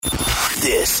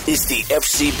This is the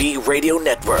FCB Radio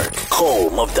Network,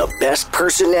 home of the best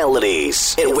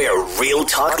personalities and where real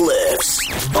talk lives.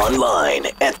 Online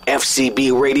at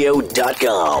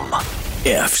fcbradio.com.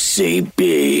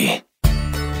 FCB.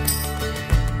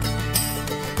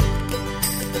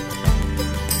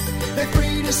 They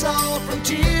freed us all from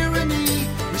tyranny,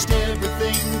 risked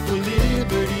everything for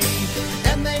liberty,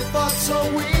 and they fought so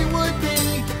we would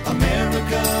be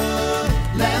America,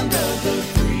 land of the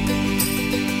free.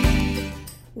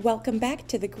 Welcome back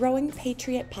to the Growing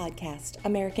Patriot Podcast,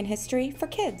 American History for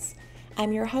Kids.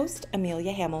 I'm your host,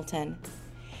 Amelia Hamilton.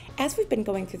 As we've been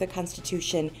going through the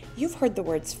Constitution, you've heard the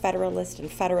words Federalist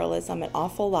and Federalism an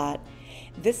awful lot.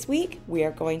 This week, we are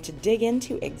going to dig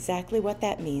into exactly what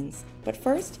that means. But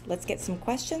first, let's get some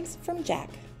questions from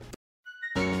Jack.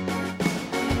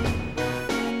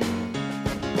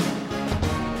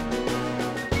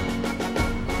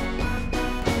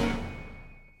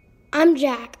 I'm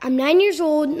Jack. I'm 9 years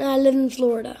old and I live in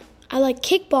Florida. I like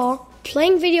kickball,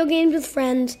 playing video games with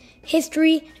friends,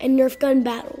 history, and Nerf gun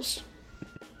battles.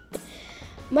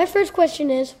 My first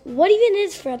question is, what even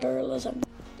is federalism?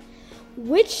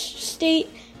 Which state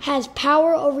has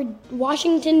power over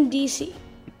Washington, D.C.?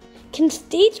 Can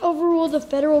states overrule the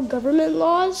federal government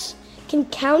laws? Can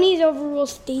counties overrule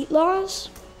state laws?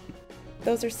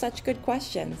 Those are such good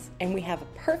questions, and we have a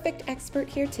perfect expert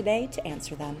here today to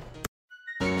answer them.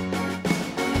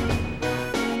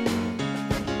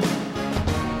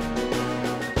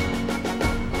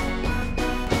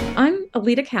 I'm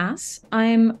Alita Cass.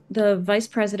 I'm the Vice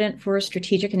President for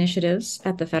Strategic Initiatives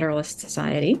at the Federalist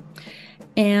Society.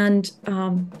 And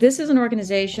this is an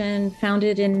organization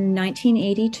founded in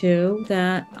 1982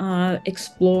 that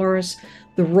explores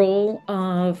the role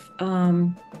of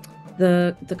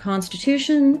the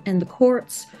Constitution and the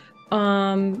courts.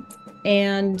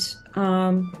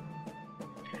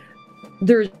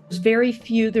 There's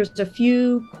a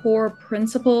few core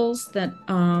principles that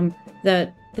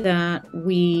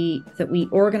we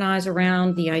organize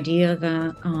around the idea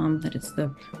that it's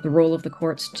the role of the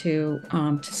courts to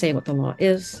say what the law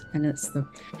is, and it's the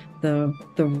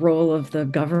role of the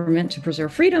government to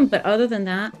preserve freedom. But other than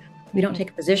that, we don't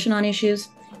take a position on issues.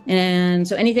 And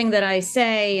so anything that I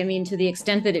say, I mean, to the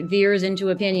extent that it veers into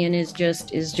opinion, is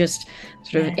just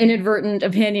sort of inadvertent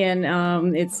opinion.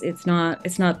 It's not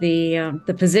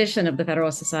the position of the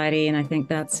Federalist Society, and I think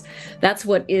that's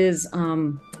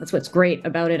what's great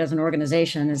about it as an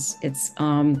organization. Is it's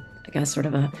I guess sort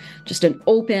of just an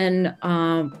open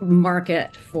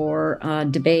market for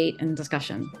debate and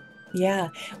discussion. Yeah,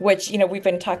 which, we've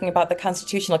been talking about the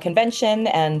Constitutional Convention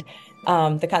and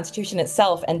the Constitution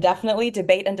itself, and definitely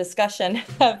debate and discussion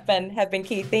have been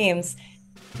key themes.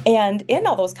 And in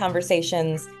all those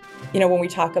conversations, when we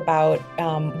talk about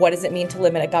what does it mean to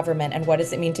limit a government and what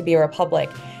does it mean to be a republic,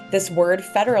 this word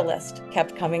federalist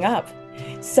kept coming up.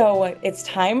 So it's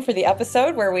time for the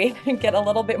episode where we get a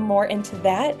little bit more into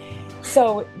that.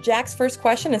 So Jack's first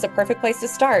question is a perfect place to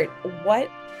start. What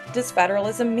does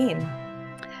federalism mean?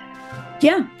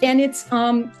 Yeah, and it's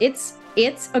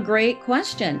a great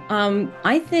question.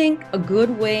 I think a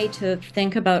good way to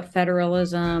think about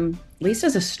federalism, at least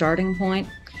as a starting point,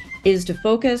 is to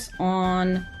focus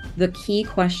on the key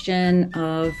question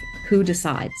of who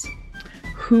decides,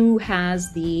 who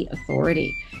has the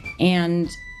authority. And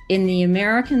in the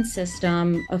American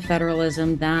system of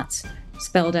federalism, that's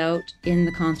spelled out in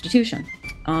the Constitution.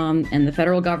 And the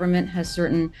federal government has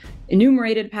certain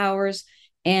enumerated powers,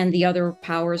 and the other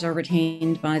powers are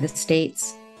retained by the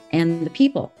states and the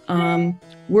people.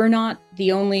 We're not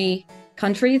the only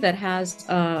country that has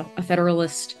a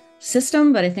federalist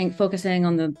system, but I think focusing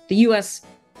on the U.S.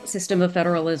 system of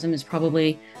federalism is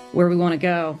probably where we want to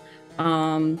go.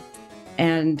 And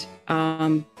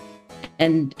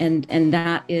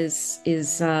that is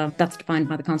that's defined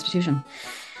by the Constitution.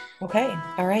 Okay,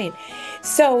 all right.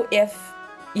 So if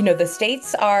the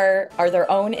states are their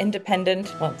own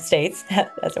independent, states,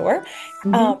 as it were.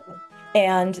 Mm-hmm.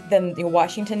 And then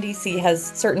Washington, D.C. has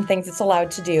certain things it's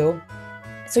allowed to do.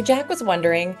 So Jack was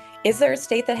wondering, is there a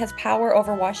state that has power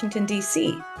over Washington,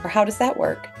 D.C.? Or how does that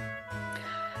work?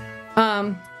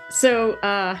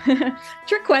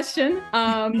 Trick question.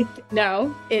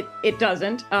 No, it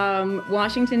doesn't.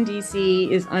 Washington,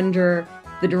 D.C. is under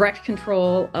the direct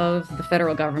control of the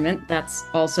federal government. That's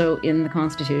also in the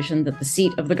Constitution, that the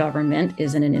seat of the government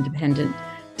is in an independent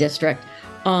district.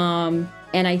 And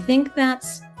I think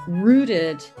that's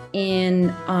rooted in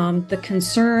the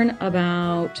concern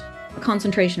about a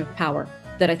concentration of power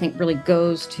that I think really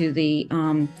goes to the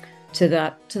to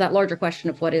that larger question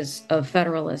of what is of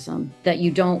federalism, that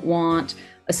you don't want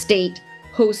a state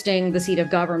hosting the seat of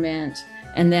government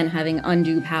and then having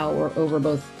undue power over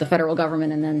both the federal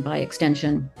government and then by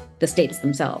extension, the states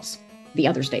themselves, the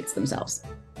other states themselves.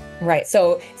 Right.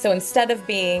 So instead of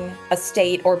being a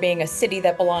state or being a city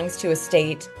that belongs to a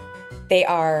state, they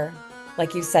are,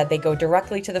 like you said, they go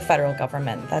directly to the federal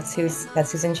government. That's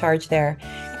who's in charge there.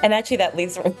 And actually that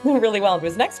leads really well into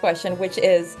his next question, which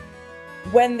is,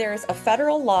 when there's a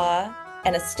federal law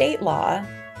and a state law,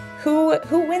 who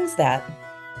wins that?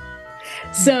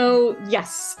 So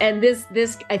yes, and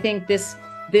this I think this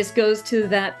goes to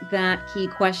that key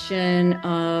question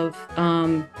of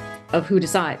who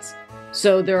decides.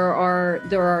 So there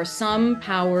are some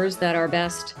powers that are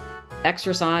best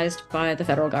exercised by the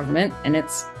federal government, and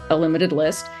it's a limited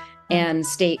list, and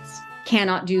states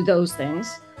cannot do those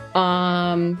things.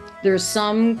 There's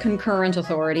some concurrent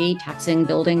authority, taxing,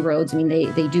 building roads. I mean,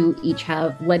 they do each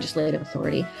have legislative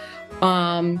authority.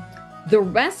 The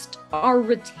rest are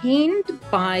retained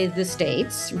by the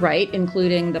states, right,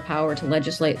 including the power to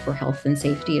legislate for health and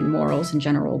safety and morals and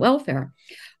general welfare.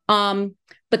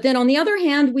 But then on the other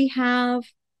hand, we have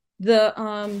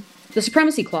the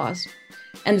Supremacy Clause.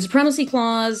 And the Supremacy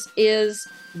Clause is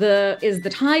the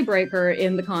tiebreaker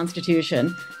in the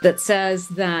Constitution that says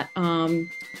that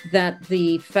that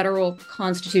the federal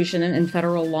Constitution and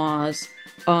federal laws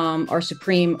are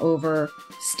supreme over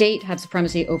state, have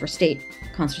supremacy over state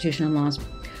constitution and laws.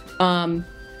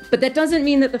 But that doesn't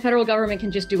mean that the federal government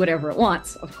can just do whatever it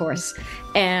wants, of course.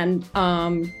 And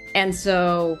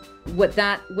so what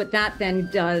that then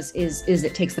does is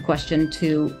it takes the question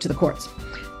to the courts.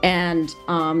 And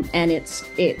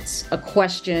it's a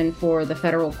question for the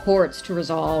federal courts to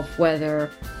resolve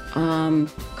whether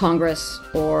Congress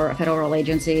or a federal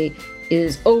agency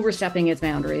is overstepping its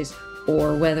boundaries,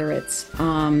 or whether it's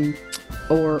or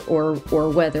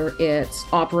whether it's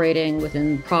operating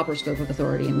within proper scope of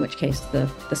authority, in which case the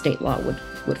state law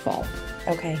would fall.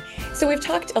 Okay. So we've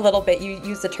talked a little bit, you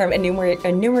used the term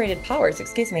enumerated powers,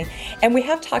 excuse me, and we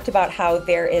have talked about how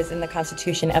there is in the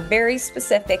Constitution a very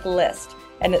specific list.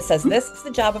 And it says this is the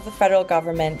job of the federal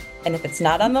government, and if it's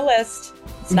not on the list,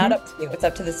 it's not up to you, it's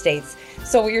up to the states.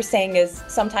 So what you're saying is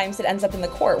sometimes it ends up in the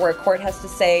court, where a court has to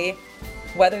say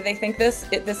whether they think this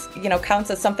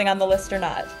counts as something on the list or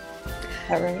not. Is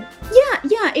that right?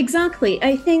 Yeah, exactly.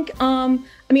 I think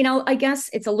I guess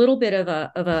it's a little bit of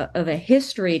a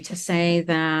history to say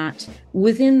that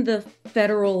within the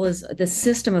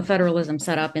system of federalism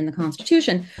set up in the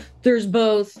Constitution, there's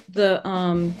both the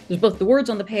words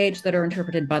on the page that are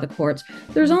interpreted by the courts.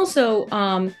 There's also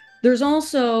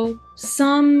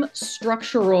some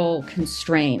structural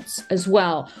constraints as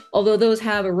well, although those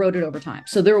have eroded over time.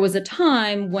 So there was a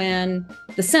time when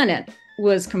the Senate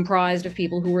was comprised of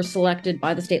people who were selected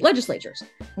by the state legislatures.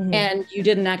 And you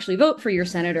didn't actually vote for your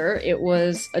senator. It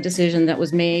was a decision that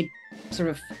was made sort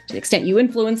of to the extent you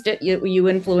influenced it, you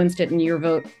influenced it in your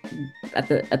vote at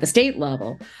the state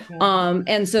level.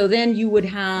 And so then you would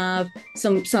have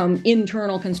some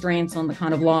internal constraints on the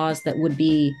kind of laws that would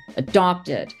be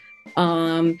adopted.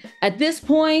 At this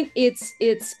point,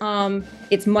 it's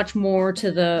much more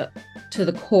to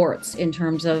the courts in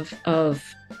terms of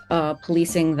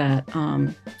policing that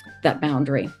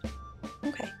boundary.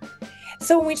 Okay.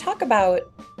 So when we talk about,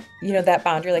 that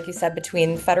boundary, like you said,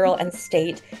 between federal and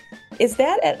state, is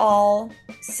that at all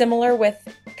similar with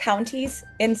counties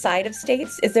inside of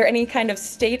states? Is there any kind of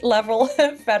state level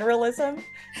federalism?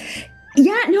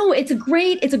 Yeah, no, it's a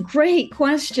great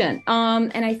question.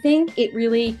 And I think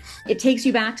it takes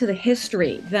you back to the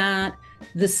history that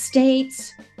the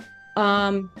states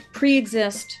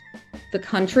pre-exist the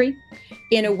country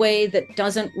in a way that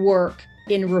doesn't work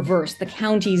in reverse. The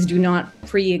counties do not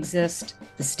pre-exist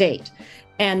the state.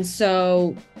 And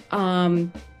so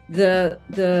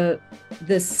the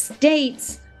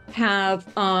states have,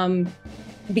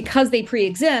 because they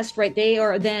pre-exist, right, they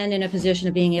are then in a position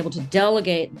of being able to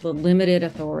delegate the limited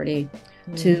authority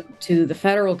to the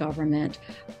federal government.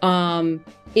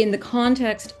 In the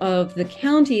context of the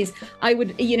counties, I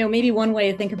would, maybe one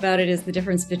way to think about it is the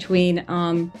difference between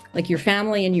like your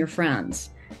family and your friends.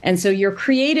 And so you're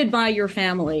created by your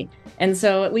family. And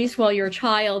so at least while you're a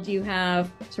child, you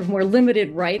have sort of more limited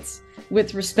rights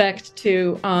with respect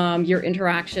to your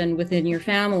interaction within your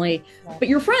family. But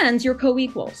your friends, you're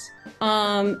co-equals.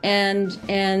 And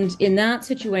in that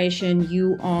situation,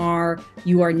 you are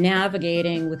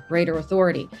navigating with greater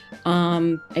authority.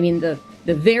 I mean, the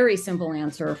very simple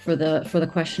answer for the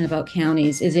question about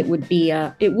counties is it would be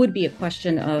a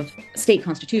question of state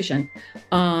constitution,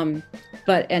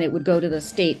 but it would go to the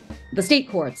state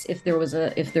courts if there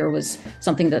was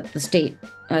something that the state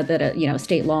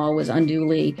state law was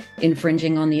unduly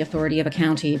infringing on the authority of a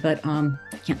county. But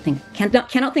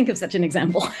cannot think of such an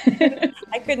example.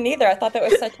 I couldn't either. I thought that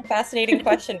was such a fascinating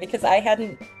question because I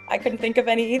couldn't think of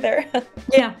any either.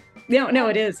 Yeah. No,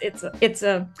 it is. It's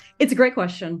a great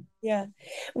question. Yeah.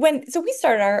 So we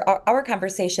started our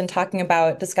conversation talking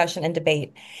about discussion and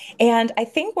debate. And I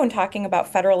think when talking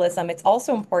about federalism, it's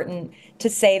also important to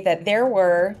say that there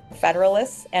were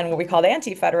federalists and what we called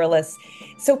anti-federalists.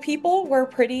 So people were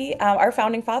our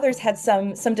founding fathers had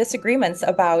some disagreements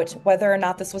about whether or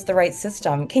not this was the right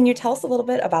system. Can you tell us a little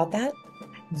bit about that?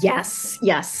 Yes.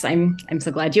 I'm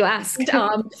so glad you asked.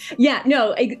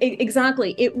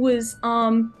 Exactly. It was,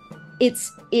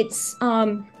 it's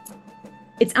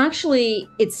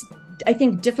I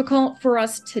think difficult for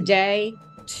us today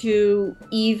to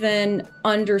even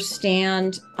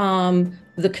understand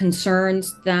the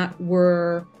concerns that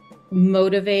were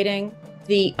motivating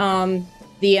the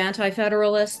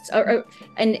anti-federalists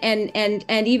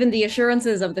and even the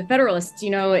assurances of the federalists.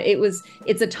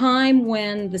 It's a time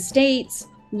when the states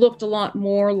looked a lot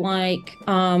more like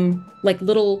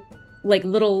little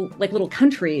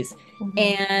countries. Mm-hmm.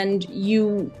 And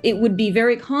it would be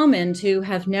very common to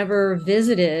have never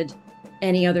visited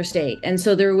any other state. And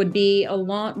so there would be a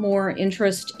lot more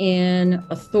interest in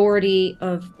authority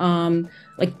of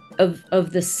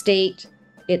the state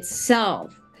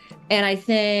itself. And I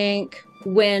think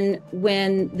when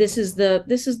this is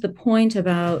the point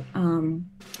about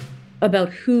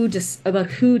who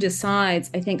decides,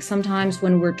 I think sometimes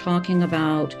when we're talking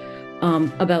about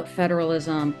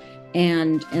federalism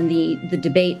and the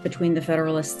debate between the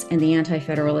Federalists and the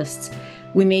Anti-Federalists,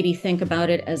 we maybe think about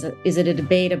it as is it a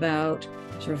debate about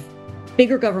sort of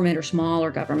bigger government or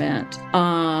smaller government?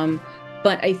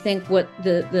 But I think what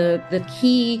the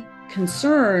key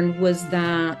concern was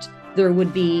that there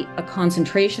would be a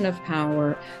concentration of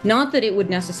power, not that it would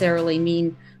necessarily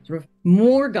mean sort of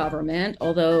more government,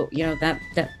 although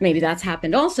that maybe that's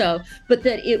happened also, but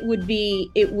that it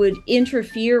would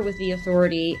interfere with the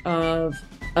authority of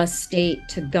a state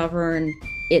to govern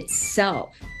itself.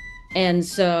 And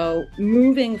so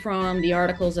moving from the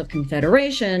Articles of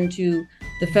Confederation to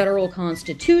the federal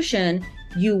Constitution,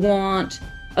 you want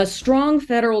a strong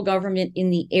federal government in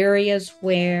the areas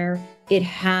where it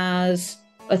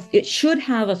should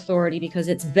have authority because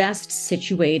it's best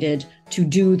situated to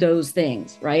do those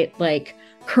things, right? Like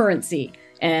currency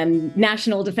and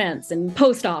national defense and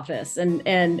post office and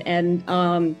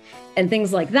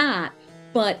things like that.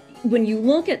 But when you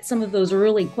look at some of those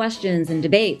early questions and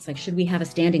debates, like should we have a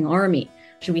standing army?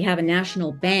 Should we have a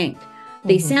national bank?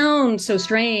 They sound so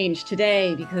strange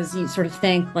today because you sort of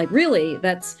think like, really,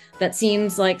 that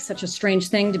seems like such a strange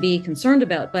thing to be concerned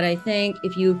about. But I think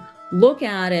if you look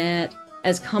at it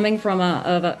as coming from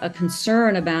a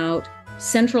concern about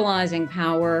centralizing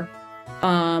power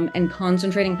and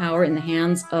concentrating power in the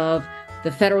hands of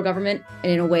the federal government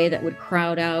in a way that would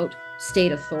crowd out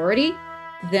state authority,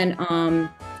 then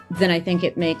I think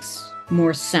it makes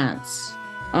more sense.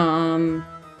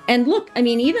 And look, I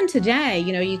mean, even today,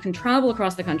 you can travel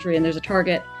across the country and there's a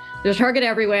Target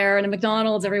everywhere and a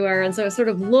McDonald's everywhere, and so it sort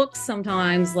of looks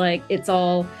sometimes like it's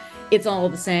all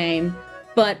the same.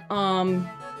 But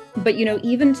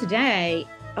even today,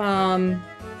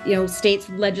 states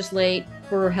legislate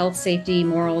for health, safety,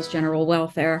 morals, general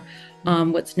welfare,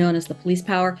 what's known as the police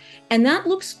power. And that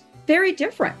looks very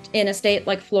different in a state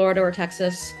like Florida or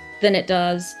Texas than it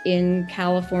does in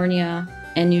California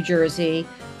and New Jersey.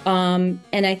 And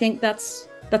I think that's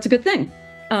a good thing.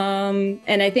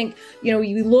 And I think,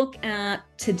 you look at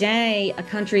today, a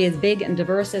country as big and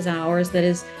diverse as ours that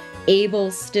is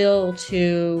able still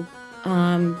to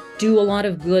do a lot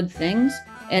of good things.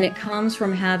 And it comes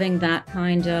from having that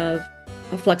kind of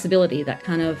flexibility, that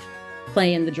kind of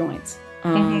play in the joints.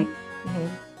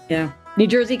 Yeah. New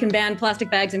Jersey can ban plastic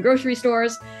bags in grocery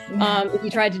stores. If you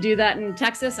tried to do that in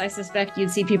Texas, I suspect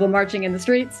you'd see people marching in the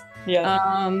streets.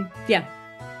 Yeah.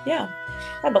 Yeah,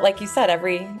 but like you said,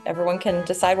 everyone can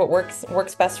decide what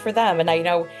works best for them. And I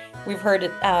know we've heard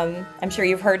it, I'm sure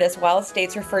you've heard as well,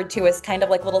 states referred to as kind of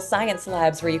like little science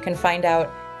labs where you can find out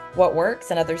what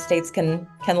works and other states can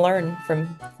learn from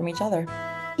each other.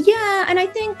 Yeah, and I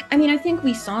think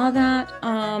we saw that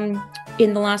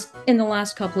in the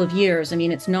last couple of years. I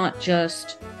mean, it's not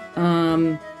just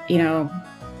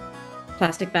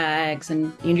plastic bags,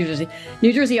 and New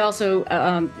Jersey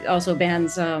also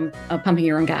bans pumping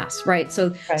your own gas, right? So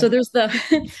there's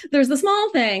the there's the small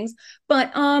things,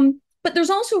 but there's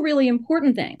also really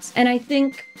important things. And I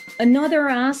think another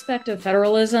aspect of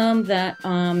federalism that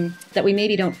we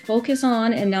maybe don't focus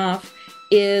on enough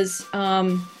is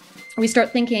we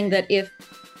start thinking that if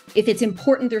it's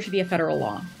important, there should be a federal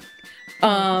law.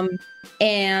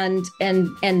 And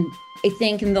I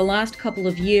think in the last couple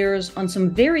of years, on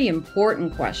some very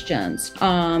important questions,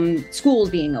 schools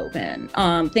being open,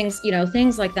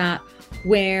 things like that,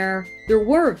 where there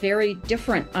were very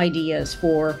different ideas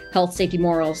for health, safety,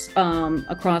 morals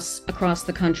across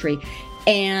the country.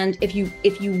 And if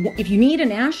you need a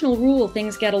national rule,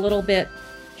 things get a little bit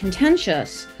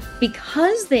contentious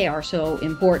because they are so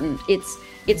important.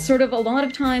 It's sort of, a lot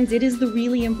of times it is the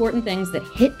really important things that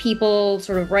hit people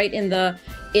sort of right in the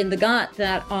gut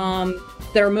that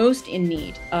are most in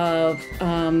need of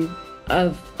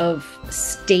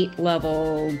state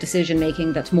level decision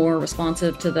making that's more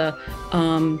responsive to the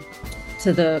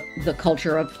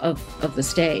culture of the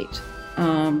state.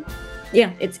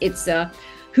 It's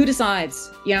who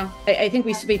decides? I think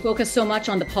we focus so much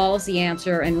on the policy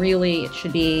answer, and really it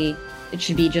should be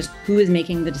just who is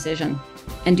making the decision,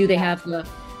 and do they have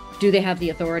the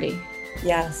authority?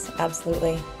 Yes,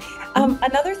 absolutely.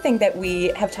 Another thing that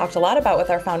we have talked a lot about with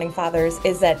our founding fathers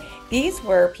is that these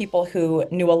were people who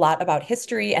knew a lot about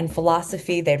history and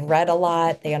philosophy. They'd read a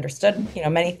lot. They understood,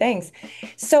 many things.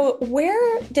 So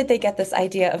where did they get this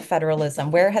idea of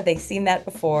federalism? Where had they seen that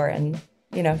before and,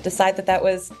 decide that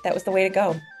was the way to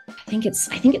go? I think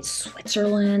it's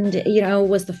Switzerland,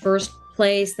 was the first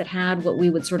place that had what we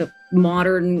would sort of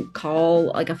modern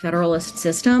call like a federalist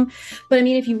system. But I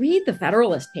mean, if you read the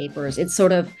Federalist Papers, it's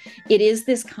sort of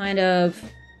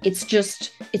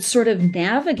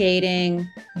navigating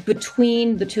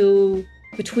between the two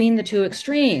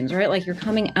extremes, right? Like, you're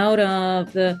coming out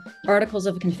of the Articles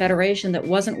of Confederation that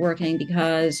wasn't working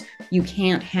because you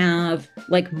can't have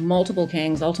like multiple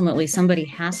kings. Ultimately, somebody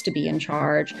has to be in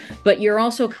charge. But you're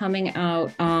also coming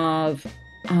out of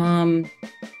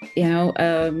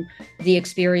the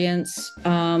experience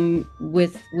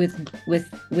with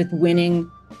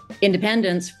winning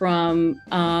independence from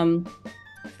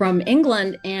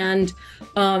England, and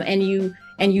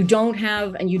you don't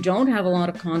have a lot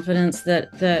of confidence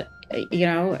that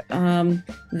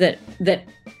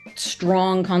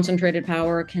strong concentrated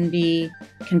power can be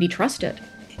trusted.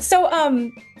 So,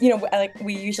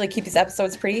 we usually keep these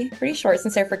episodes pretty short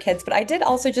since they're for kids, but I did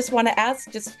also just want to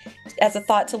ask, just as a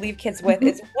thought to leave kids with,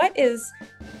 is what is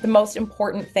the most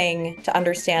important thing to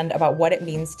understand about what it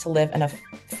means to live in a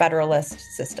federalist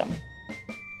system?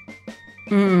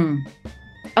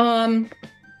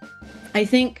 I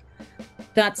think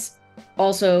that's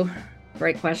also a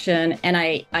great question. And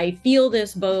I feel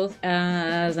this both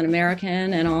as an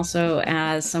American and also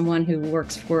as someone who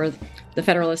works for the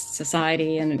Federalist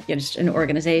Society and just an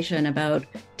organization about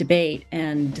debate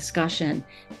and discussion.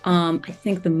 I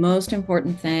think the most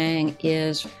important thing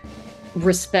is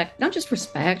respect, not just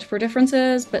respect for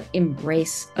differences, but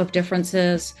embrace of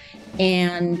differences,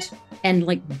 and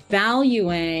like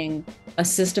valuing a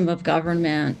system of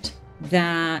government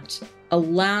that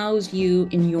allows you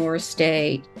in your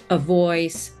state a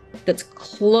voice that's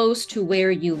close to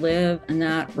where you live and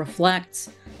that reflects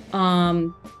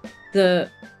the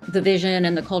vision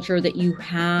and the culture that you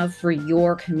have for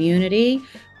your community,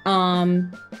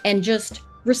 and just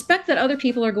respect that other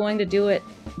people are going to do it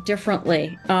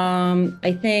differently.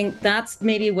 I think that's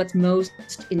maybe what's most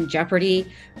in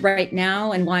jeopardy right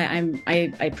now, and why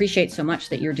I appreciate so much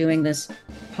that you're doing this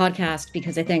podcast,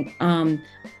 because I think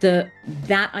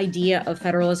that idea of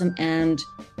federalism and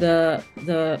the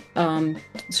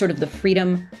sort of the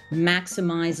freedom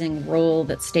maximizing role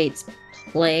that states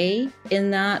play in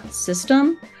that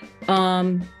system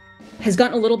has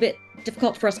gotten a little bit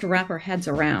difficult for us to wrap our heads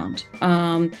around.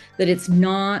 That it's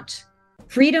not,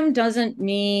 freedom doesn't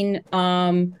mean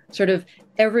sort of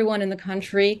everyone in the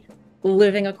country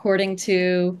living according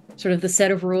to sort of the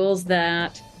set of rules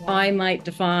that I might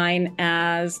define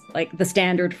as like the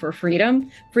standard for freedom.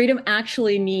 Freedom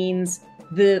actually means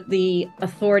the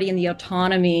authority and the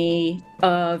autonomy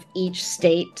of each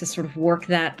state to sort of work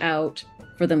that out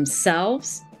for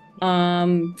themselves.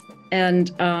 And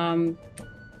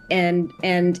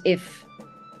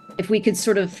if we could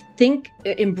sort of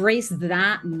embrace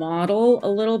that model a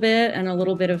little bit, and a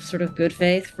little bit of sort of good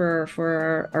faith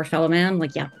for our fellow man,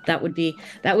 like, yeah, that would be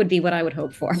what I would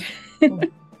hope for.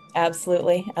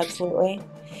 Absolutely.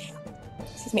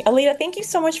 Excuse me. Alita, thank you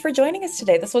so much for joining us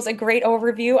today. This was a great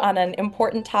overview on an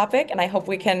important topic, and I hope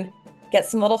we can get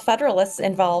some little Federalists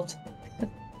involved.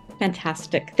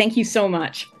 Fantastic. Thank you so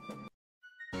much.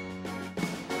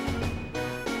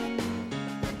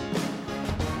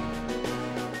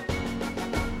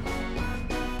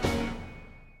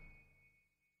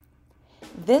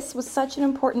 This was such an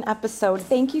important episode.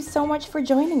 Thank you so much for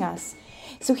joining us.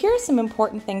 So here are some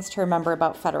important things to remember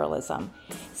about federalism.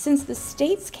 Since the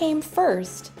states came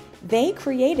first, they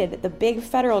created the big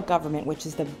federal government, which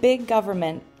is the big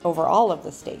government over all of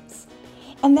the states.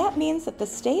 And that means that the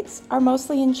states are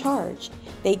mostly in charge.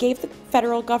 They gave the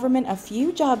federal government a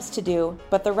few jobs to do,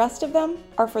 but the rest of them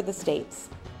are for the states.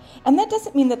 And that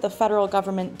doesn't mean that the federal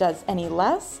government does any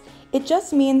less. It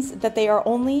just means that they are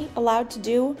only allowed to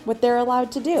do what they're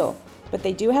allowed to do. But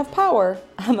they do have power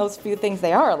on those few things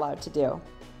they are allowed to do.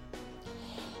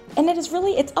 And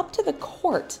it's up to the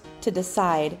court to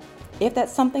decide if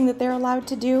that's something that they're allowed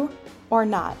to do or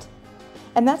not.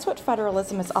 And that's what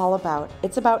federalism is all about.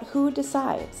 It's about who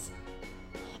decides.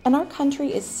 And our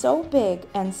country is so big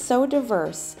and so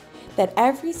diverse that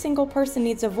every single person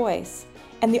needs a voice.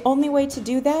 And the only way to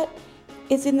do that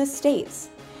is in the states.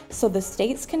 So the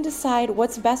states can decide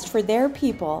what's best for their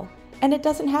people, and it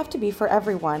doesn't have to be for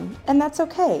everyone, and that's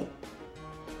okay.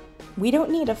 We don't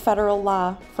need a federal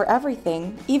law for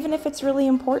everything, even if it's really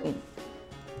important.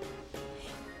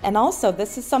 And also,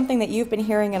 this is something that you've been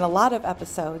hearing in a lot of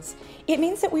episodes. It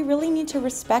means that we really need to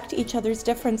respect each other's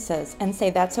differences and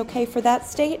say that's okay for that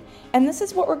state, and this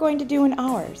is what we're going to do in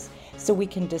ours. So we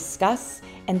can discuss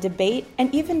and debate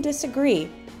and even disagree,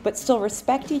 but still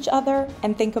respect each other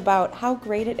and think about how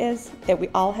great it is that we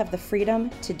all have the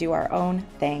freedom to do our own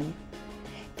thing.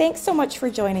 Thanks so much for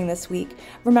joining this week.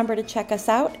 Remember to check us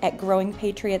out at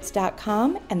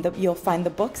growingpatriots.com, and you'll find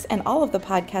the books and all of the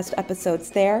podcast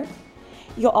episodes there.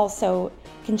 You'll also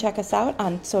can check us out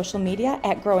on social media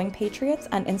at Growing Patriots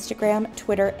on Instagram,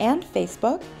 Twitter, and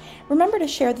Facebook. Remember to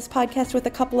share this podcast with a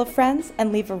couple of friends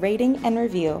and leave a rating and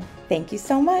review. Thank you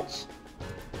so much.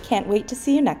 Can't wait to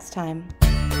see you next time.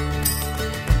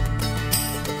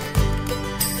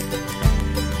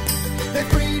 They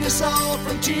freed us all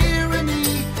from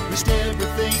tyranny, risked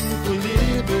everything for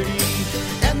liberty,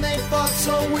 and they fought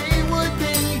so we would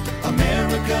be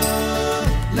America,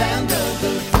 land of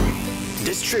the free.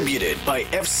 Distributed by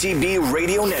FCB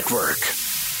Radio Network.